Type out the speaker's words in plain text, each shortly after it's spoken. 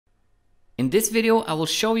this video I will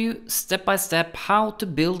show you step by step how to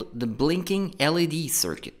build the blinking LED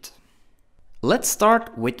circuit. Let's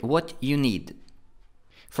start with what you need.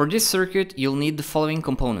 For this circuit you'll need the following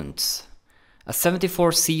components: a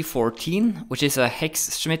 74C14, which is a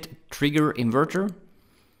Hex-Schmidt trigger inverter,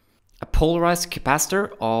 a polarized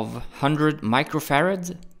capacitor of 100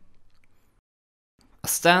 microfarads, a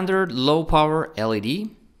standard low power LED,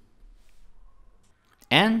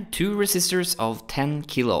 and two resistors of 10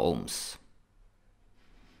 kilo ohms.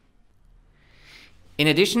 In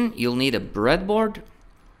addition, you'll need a breadboard,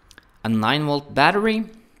 a 9-volt battery,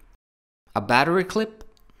 a battery clip,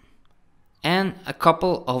 and a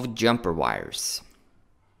couple of jumper wires.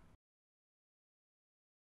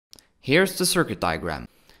 Here's the circuit diagram.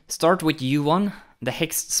 Start with U1, the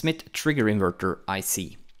Hex-Schmidt trigger inverter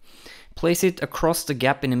IC. Place it across the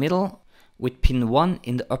gap in the middle with pin 1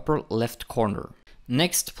 in the upper left corner.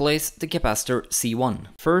 Next, place the capacitor C1.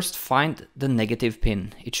 First, find the negative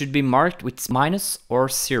pin. It should be marked with minus or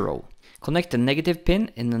 0. Connect the negative pin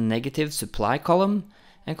in the negative supply column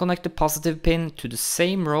and connect the positive pin to the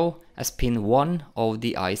same row as pin 1 of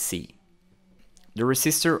the IC. The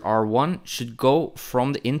resistor R1 should go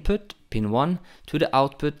from the input, pin 1, to the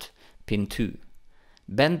output, pin 2.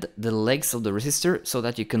 Bend the legs of the resistor so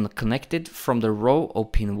that you can connect it from the row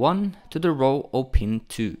of pin 1 to the row of pin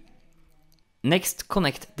 2. Next,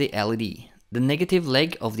 connect the LED. The negative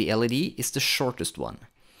leg of the LED is the shortest one.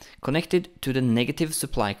 Connect it to the negative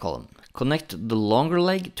supply column. Connect the longer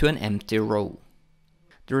leg to an empty row.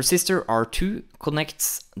 The resistor R2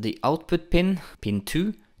 connects the output pin, pin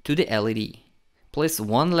 2, to the LED. Place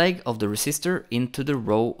one leg of the resistor into the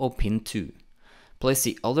row of pin 2. Place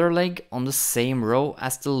the other leg on the same row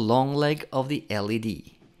as the long leg of the LED.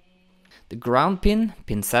 The ground pin,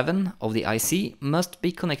 pin 7, of the IC must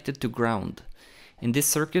be connected to ground. In this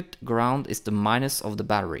circuit, ground is the minus of the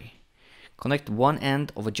battery. Connect one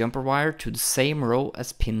end of a jumper wire to the same row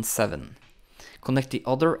as pin 7. Connect the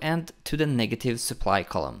other end to the negative supply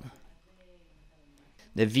column.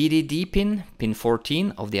 The VDD pin, pin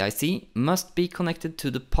 14 of the IC, must be connected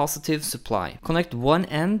to the positive supply. Connect one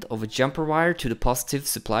end of a jumper wire to the positive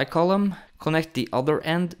supply column. Connect the other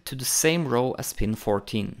end to the same row as pin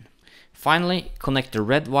 14. Finally, connect the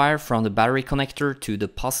red wire from the battery connector to the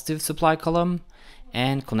positive supply column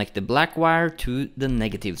and connect the black wire to the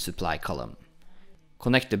negative supply column.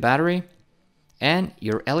 Connect the battery and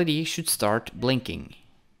your LED should start blinking.